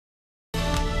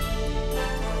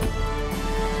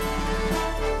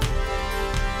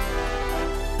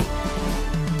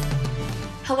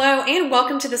Hello and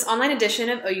welcome to this online edition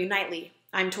of OU Nightly.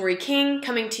 I'm Tori King,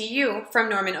 coming to you from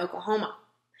Norman, Oklahoma.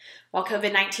 While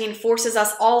COVID-19 forces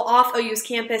us all off OU's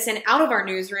campus and out of our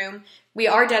newsroom, we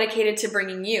are dedicated to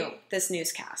bringing you this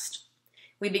newscast.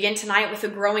 We begin tonight with a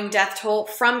growing death toll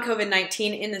from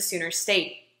COVID-19 in the Sooner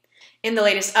State. In the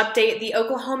latest update, the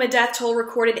Oklahoma death toll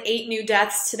recorded 8 new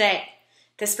deaths today.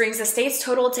 This brings the state's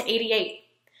total to 88.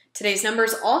 Today's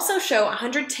numbers also show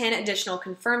 110 additional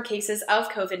confirmed cases of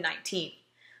COVID-19.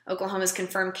 Oklahoma's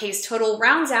confirmed case total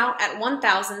rounds out at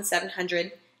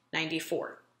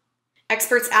 1,794.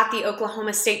 Experts at the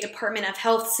Oklahoma State Department of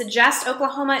Health suggest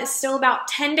Oklahoma is still about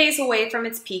 10 days away from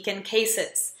its peak in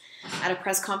cases. At a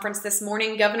press conference this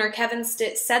morning, Governor Kevin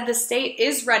Stitt said the state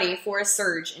is ready for a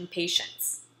surge in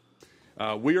patients.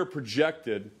 We are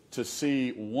projected to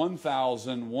see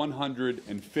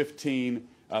 1,115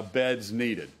 beds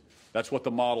needed. That's what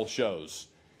the model shows.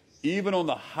 Even on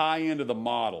the high end of the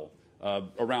model,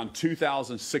 around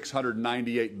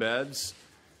 2,698 beds.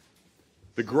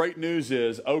 The great news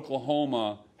is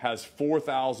Oklahoma has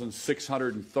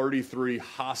 4,633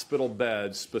 hospital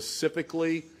beds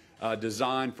specifically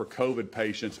designed for COVID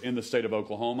patients in the state of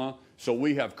Oklahoma. So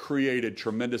we have created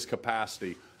tremendous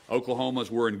capacity.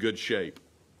 We're in good shape.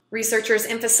 Researchers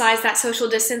emphasize that social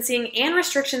distancing and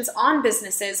restrictions on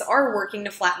businesses are working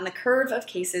to flatten the curve of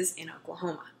cases in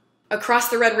Oklahoma. Across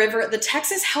the Red River, the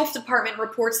Texas Health Department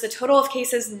reports the total of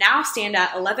cases now stand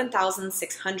at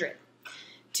 11,600.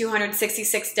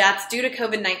 266 deaths due to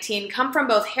COVID-19 come from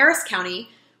both Harris County,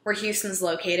 where Houston's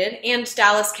located, and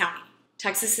Dallas County.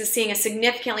 Texas is seeing a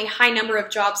significantly high number of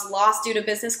jobs lost due to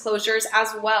business closures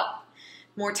as well.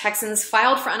 More Texans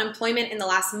filed for unemployment in the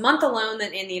last month alone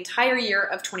than in the entire year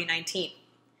of 2019.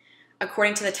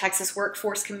 According to the Texas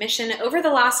Workforce Commission, over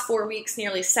the last 4 weeks,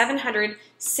 nearly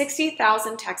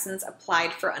 760,000 Texans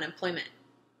applied for unemployment.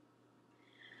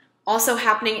 Also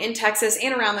happening in Texas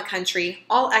and around the country,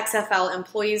 all XFL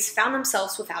employees found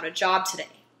themselves without a job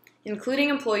today, including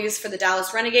employees for the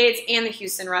Dallas Renegades and the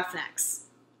Houston Roughnecks.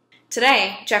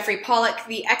 Today, Jeffrey Pollock,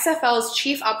 the XFL's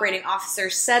chief operating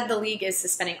officer, said the league is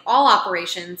suspending all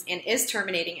operations and is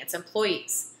terminating its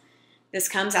employees. This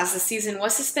comes as the season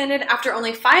was suspended after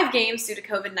only 5 games due to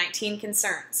COVID-19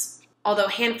 concerns. Although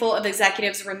a handful of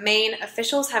executives remain,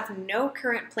 officials have no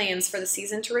current plans for the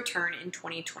season to return in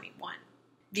 2021.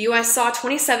 The U.S. saw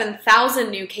 27,000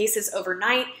 new cases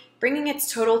overnight, bringing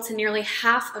its total to nearly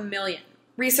 500,000.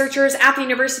 Researchers at the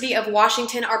University of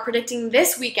Washington are predicting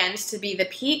this weekend to be the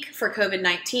peak for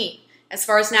COVID-19 as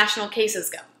far as national cases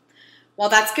go. While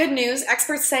that's good news,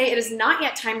 experts say it is not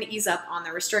yet time to ease up on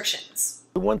the restrictions.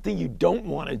 The one thing you don't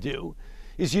want to do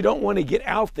is you don't want to get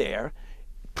out there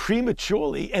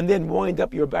prematurely and then wind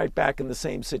up you're right back in the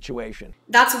same situation.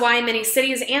 That's why many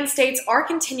cities and states are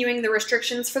continuing the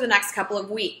restrictions for the next couple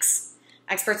of weeks.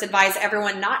 Experts advise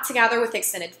everyone not to gather with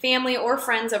extended family or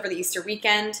friends over the Easter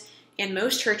weekend, and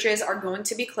most churches are going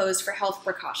to be closed for health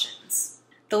precautions.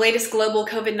 The latest global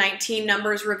COVID-19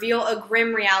 numbers reveal a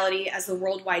grim reality as the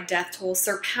worldwide death toll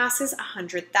surpasses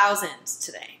 100,000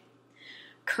 today.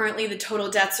 Currently, the total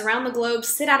deaths around the globe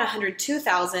sit at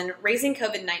 102,000, raising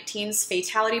COVID-19's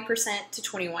fatality percent to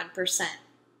 21%.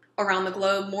 Around the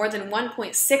globe, more than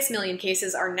 1.6 million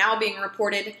cases are now being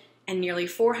reported, and nearly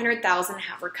 400,000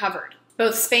 have recovered.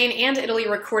 Both Spain and Italy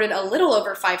recorded a little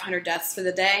over 500 deaths for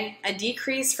the day, a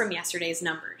decrease from yesterday's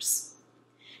numbers.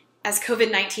 As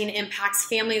COVID-19 impacts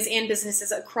families and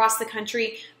businesses across the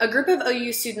country, a group of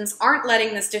OU students aren't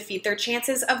letting this defeat their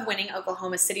chances of winning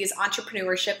Oklahoma City's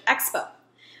Entrepreneurship Expo.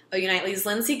 OU Nightly's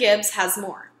Lindsay Gibbs has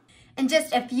more. In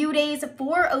just a few days,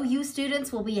 4 OU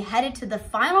students will be headed to the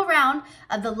final round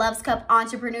of the Loves Cup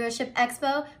Entrepreneurship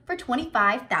Expo for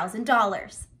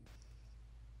 $25,000.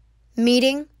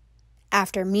 Meeting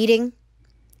after meeting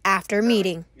after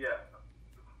meeting. Yeah,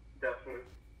 definitely.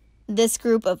 This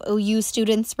group of OU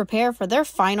students prepare for their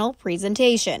final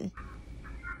presentation.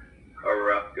 A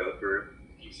rough go through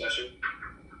session.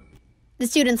 The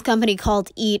students' company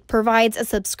called Eat provides a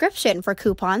subscription for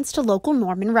coupons to local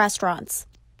Norman restaurants.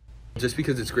 Just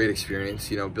because it's a great experience,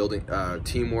 building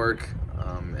teamwork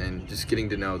and just getting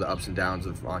to know the ups and downs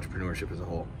of entrepreneurship as a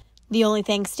whole. The only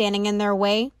thing standing in their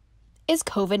way is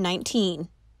COVID-19.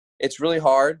 It's really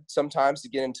hard sometimes to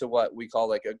get into what we call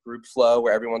like a group flow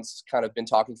where everyone's kind of been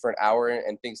talking for an hour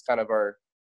and things kind of are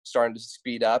starting to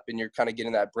speed up and you're kind of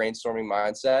getting that brainstorming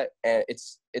mindset. And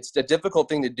it's a difficult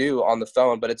thing to do on the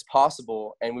phone, but it's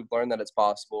possible. And we've learned that it's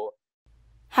possible.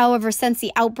 However, since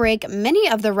the outbreak, many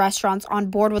of the restaurants on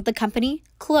board with the company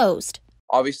closed.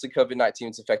 Obviously,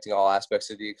 COVID-19 is affecting all aspects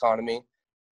of the economy.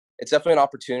 It's definitely an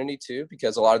opportunity too,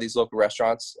 because a lot of these local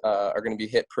restaurants are going to be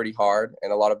hit pretty hard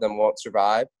and a lot of them won't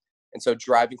survive. And so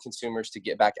driving consumers to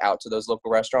get back out to those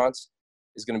local restaurants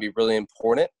is going to be really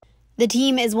important. The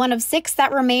team is one of 6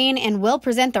 that remain and will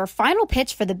present their final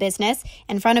pitch for the business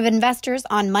in front of investors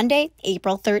on Monday,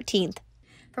 April 13th.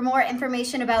 For more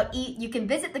information about EAT, you can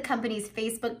visit the company's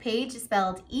Facebook page,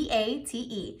 spelled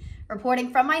EATE.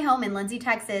 Reporting from my home in Lindsay,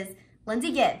 Texas,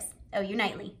 Lindsay Gibbs, OU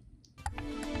Nightly.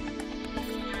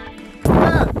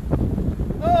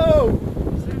 Oh!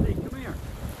 Cindy, come here.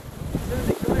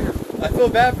 Cindy, come here. I feel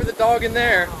bad for the dog in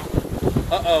there.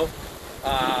 Uh-oh.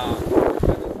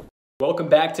 Welcome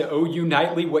back to OU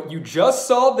Nightly. What you just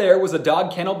saw there was a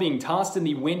dog kennel being tossed in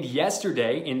the wind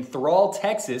yesterday in Thrall,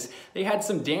 Texas. They had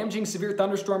some damaging severe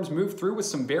thunderstorms move through with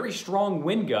some very strong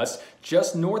wind gusts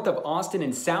just north of Austin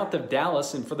and south of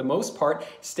Dallas, and for the most part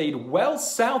stayed well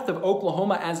south of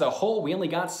Oklahoma as a whole. We only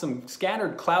got some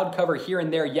scattered cloud cover here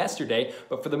and there yesterday,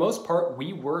 but for the most part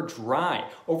we were dry.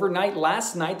 Overnight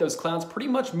last night, those clouds pretty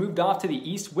much moved off to the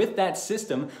east with that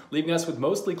system, leaving us with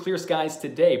mostly clear skies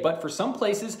today. But for some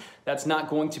places, that's not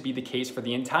going to be the case for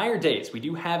the entire days. We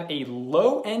do have a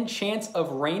low-end chance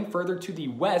of rain further to the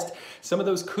west. Some of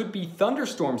those could be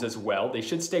thunderstorms as well. They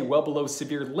should stay well below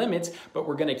severe limits, but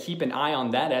we're going to keep an eye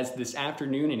on that as this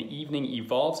afternoon and evening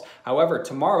evolves. However,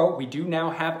 tomorrow we do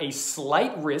now have a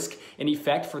slight risk in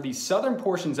effect for the southern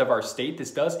portions of our state.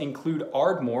 This does include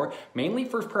Ardmore, mainly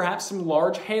for perhaps some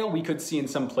large hail we could see in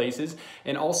some places.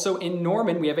 And also in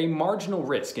Norman, we have a marginal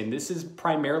risk, and this is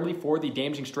primarily for the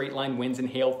damaging straight line winds and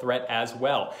hail threat as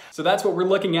well. So that's what we're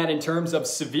looking at in terms of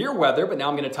severe weather, but now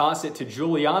I'm going to toss it to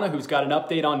Juliana, who's got an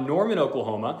update on Norman,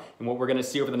 Oklahoma, and what we're going to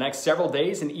see over the next several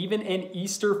days, and even an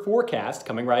Easter forecast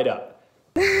coming right up.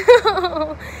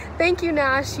 Thank you,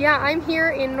 Nash. Yeah, I'm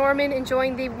here in Norman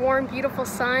enjoying the warm, beautiful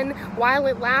sun while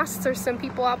it lasts. There's some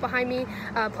people out behind me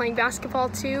playing basketball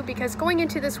too, because going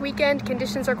into this weekend,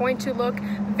 conditions are going to look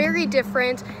very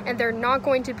different and they're not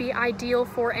going to be ideal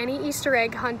for any Easter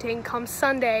egg hunting come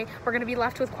Sunday. We're going to be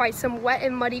left with quite some wet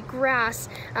and muddy grass.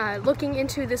 Looking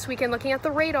into this weekend, looking at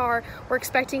the radar, we're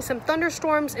expecting some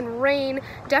thunderstorms and rain,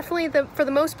 definitely for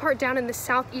the most part down in the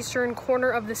southeastern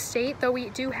corner of the state, though we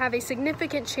do have a significant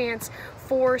chance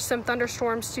for some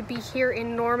thunderstorms to be here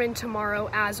in Norman tomorrow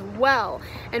as well.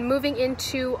 And moving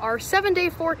into our 7-day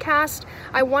forecast,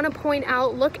 I want to point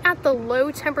out, look at the low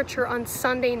temperature on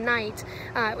Sunday night.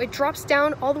 It drops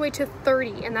down all the way to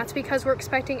 30, and that's because we're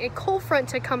expecting a cold front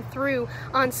to come through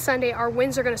on Sunday. Our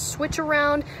winds are going to switch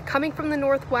around, coming from the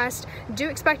northwest. Do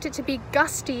expect it to be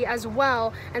gusty as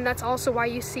well, and that's also why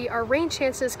you see our rain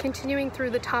chances continuing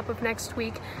through the top of next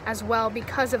week as well,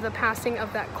 because of the passing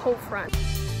of that cold front.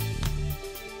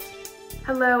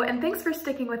 Hello, and thanks for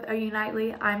sticking with OU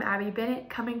Nightly. I'm Abby Bennett,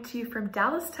 coming to you from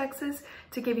Dallas, Texas,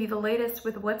 to give you the latest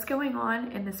with what's going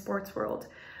on in the sports world.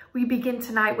 We begin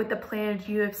tonight with the planned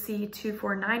UFC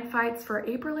 249 fights for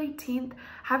April 18th,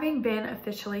 having been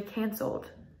officially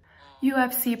canceled.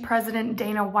 UFC President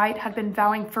Dana White had been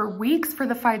vowing for weeks for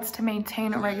the fights to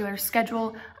maintain a regular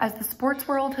schedule as the sports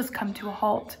world has come to a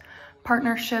halt.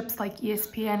 Partnerships like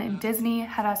ESPN and Disney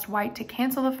had asked White to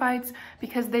cancel the fights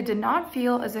because they did not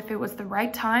feel as if it was the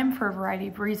right time for a variety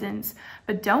of reasons.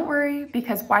 But don't worry,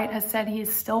 because White has said he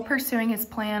is still pursuing his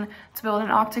plan to build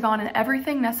an octagon and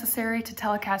everything necessary to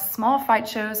telecast small fight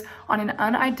shows on an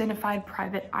unidentified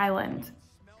private island.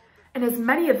 And as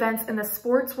many events in the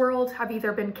sports world have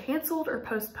either been canceled or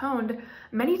postponed,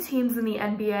 many teams in the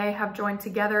NBA have joined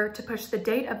together to push the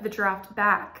date of the draft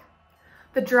back.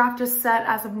 The draft is set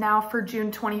as of now for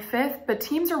June 25th, but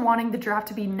teams are wanting the draft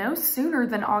to be no sooner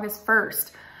than August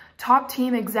 1st. Top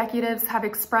team executives have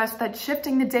expressed that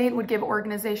shifting the date would give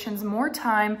organizations more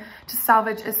time to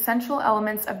salvage essential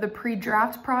elements of the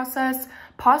pre-draft process,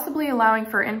 possibly allowing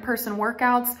for in-person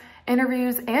workouts,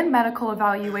 interviews, and medical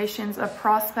evaluations of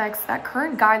prospects that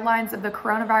current guidelines of the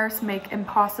coronavirus make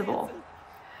impossible.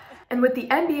 And with the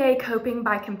NBA coping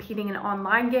by competing in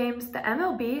online games, the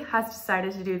MLB has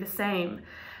decided to do the same.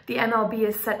 The MLB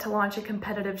is set to launch a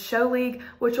competitive show league,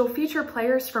 which will feature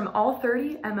players from all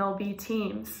 30 MLB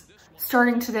teams.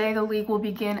 Starting today, the league will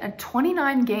begin a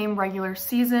 29-game regular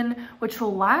season, which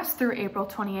will last through April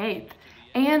 28th.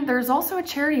 And there's also a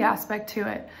charity aspect to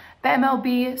it. The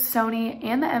MLB, Sony,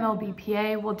 and the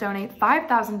MLBPA will donate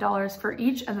 $5,000 for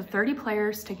each of the 30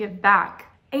 players to give back.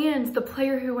 And the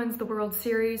player who wins the World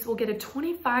Series will get a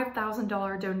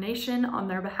 $25,000 donation on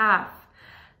their behalf.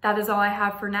 That is all I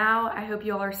have for now. I hope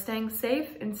you all are staying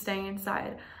safe and staying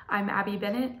inside. I'm Abby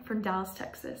Bennett from Dallas,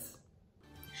 Texas.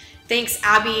 Thanks,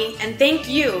 Abby, and thank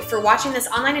you for watching this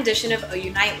online edition of OU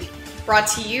Nightly, brought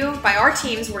to you by our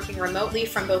teams working remotely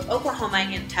from both Oklahoma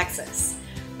and Texas.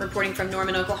 Reporting from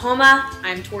Norman, Oklahoma,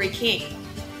 I'm Tori King.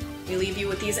 We leave you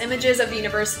with these images of the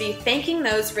university thanking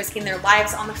those risking their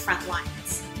lives on the front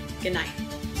lines. Good night.